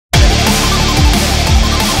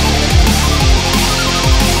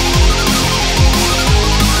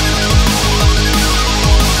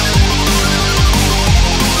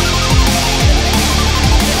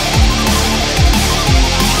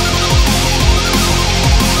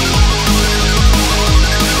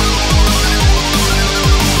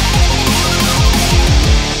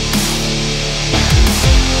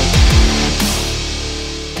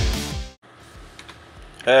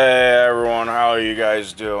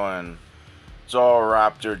guys doing? It's all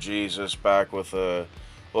Raptor Jesus back with a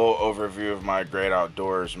little overview of my Great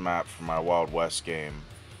Outdoors map for my Wild West game.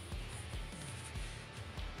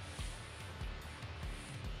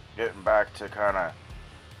 Getting back to kind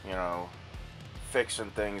of,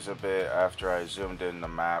 fixing things a bit after I zoomed in the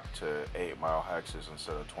map to 8-mile hexes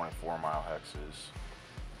instead of 24-mile hexes.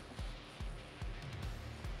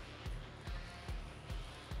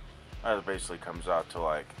 That basically comes out to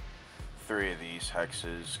like 3 of these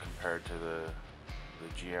hexes compared to the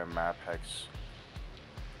GM map hex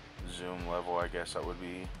zoom level, I guess that would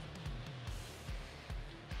be.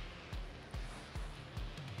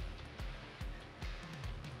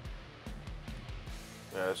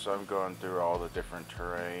 Yeah, so I'm going through all the different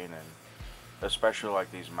terrain, and especially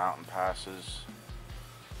like these mountain passes,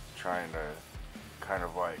 trying to kind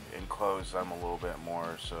of like enclose them a little bit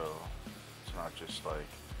more, so it's not just like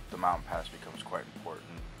the mountain pass becomes quite important.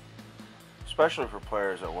 Especially for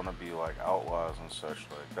players that want to be like outlaws and such,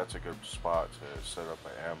 like that's a good spot to set up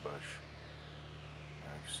an ambush.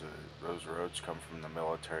 Those roads come from the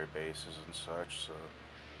military bases and such, so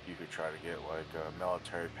you could try to get like a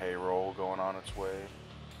military payroll going on its way.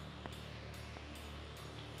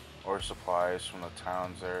 Or supplies from the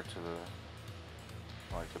towns there to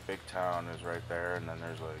the, like the big town is right there, and then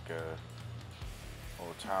there's like a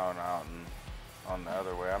little town out on the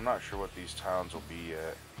other way. I'm not sure what these towns will be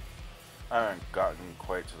yet. I haven't gotten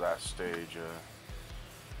quite to that stage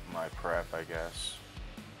of my prep, I guess.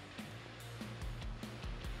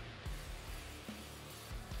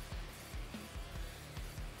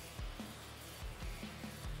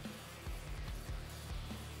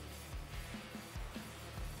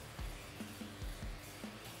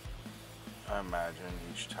 I imagine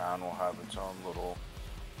each town will have its own little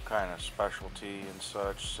kind of specialty and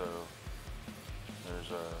such, so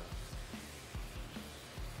there's a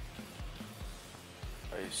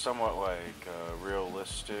somewhat like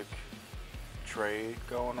realistic trade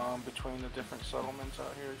going on between the different settlements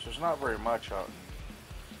out here. So there's not very much out in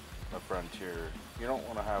the frontier. You don't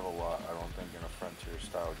want to have a lot, I don't think, in a frontier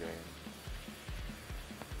style game.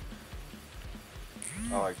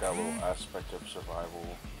 I like that little aspect of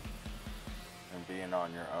survival and being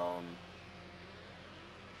on your own.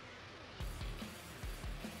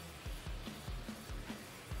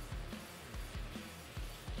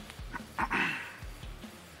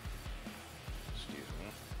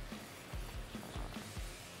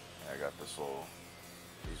 I got these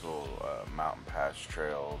little mountain pass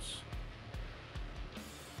trails.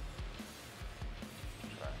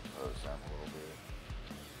 Try and close them a little bit.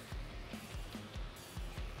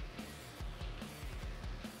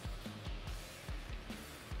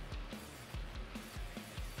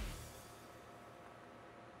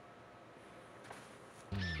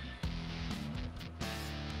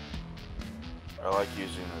 I like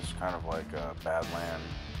using this kind of like Badland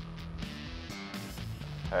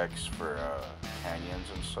hex for canyons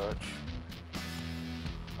and such.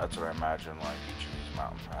 That's what I imagine like each of these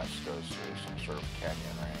mountain passes goes through, some sort of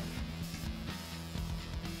canyon range.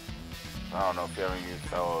 I don't know if any of you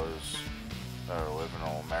fellows that are living in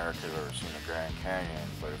America have ever seen the Grand Canyon,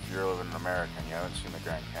 but if you're living in America and you haven't seen the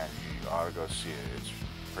Grand Canyon, you ought to go see it. It's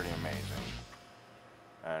pretty amazing.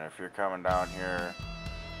 And if you're coming down here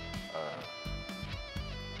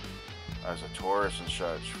as a tourist and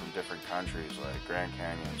such from different countries, like Grand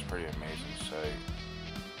Canyon's pretty amazing sight.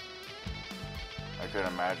 I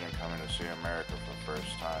couldn't imagine coming to see America for the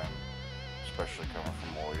first time, especially coming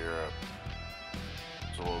from old Europe.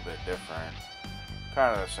 It's a little bit different.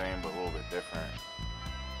 Kind of the same, but a little bit different.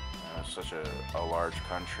 It's such a large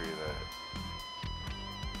country that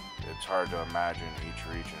it's hard to imagine each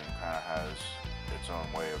region kind of has its own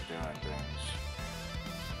way of doing things.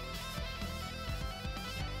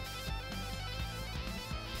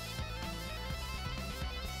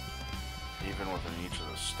 Even within each of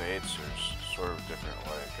the states, there's sort of different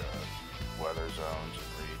like weather zones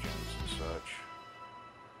and regions and such.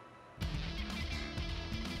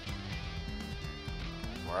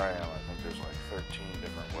 Where I am, I think there's like 13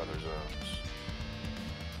 different weather zones,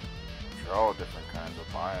 which are all different kinds of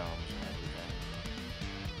biomes and everything.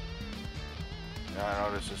 Yeah, I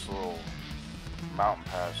noticed this little mountain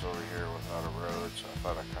pass over here without a road, so I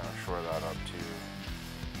thought I'd kind of shore that up too.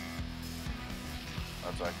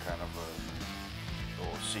 That's like kind of a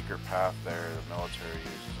little secret path there the military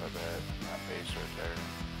uses, I bet, in that base right there.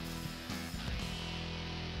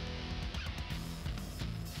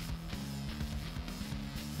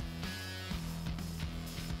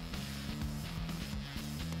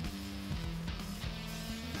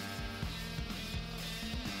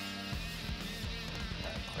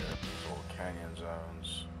 Clear up these little canyon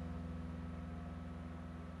zones.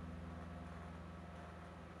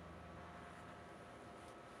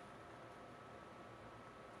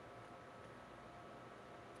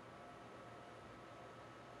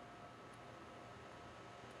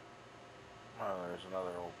 there's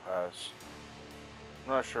another old pass.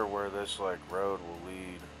 I'm not sure where this like road will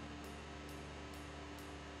lead.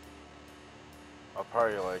 I'll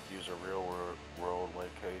probably like use a real world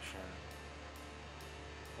location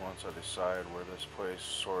once I decide where this place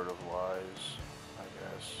sort of lies, I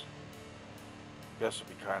guess. I guess it'd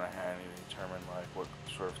be kind of handy to determine like what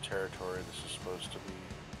sort of territory this is supposed to be.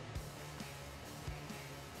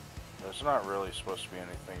 It's not really supposed to be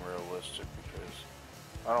anything realistic because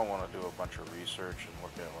I don't want to do a bunch of research and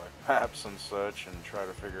look at like maps and such and try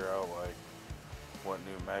to figure out like what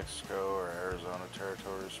New Mexico or Arizona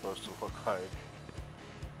territory is supposed to look like.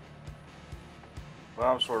 But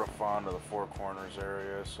I'm sort of fond of the Four Corners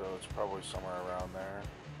area, so it's probably somewhere around there.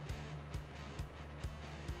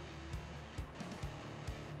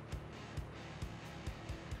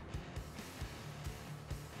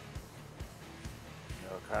 You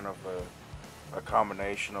know, kind of a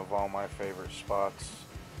combination of all my favorite spots,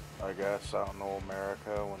 I guess, out in old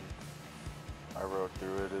America when I rode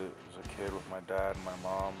through it as a kid with my dad and my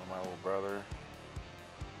mom and my little brother.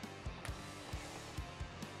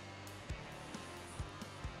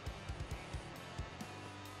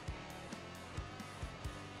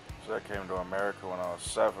 So I came to America when I was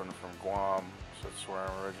 7 from Guam, so that's where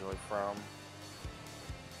I'm originally from.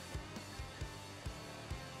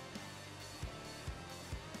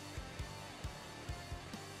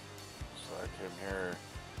 So I came here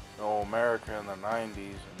in old America in the 90s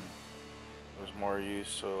and was more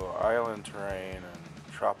used to island terrain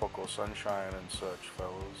and tropical sunshine and such,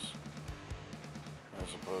 fellas,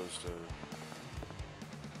 as opposed to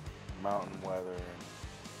mountain weather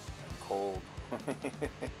and cold.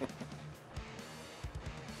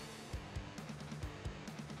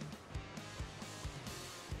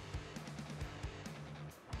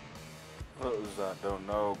 Those that don't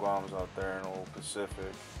know, Guam's out there in old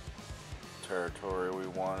Pacific territory we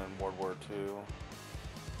won in World War II.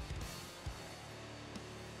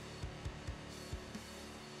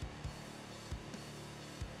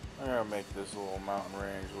 I'm gonna make this little mountain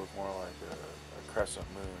range look more like a crescent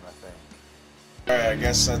moon, I think. Alright, I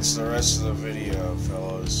guess that's the rest of the video,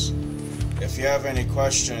 fellas. If you have any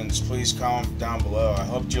questions, please comment down below. I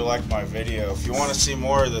hope you liked my video. If you want to see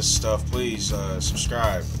more of this stuff, please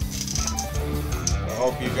subscribe. I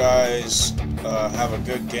hope you guys have a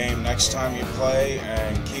good game next time you play,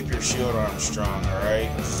 and keep your shield arm strong, alright?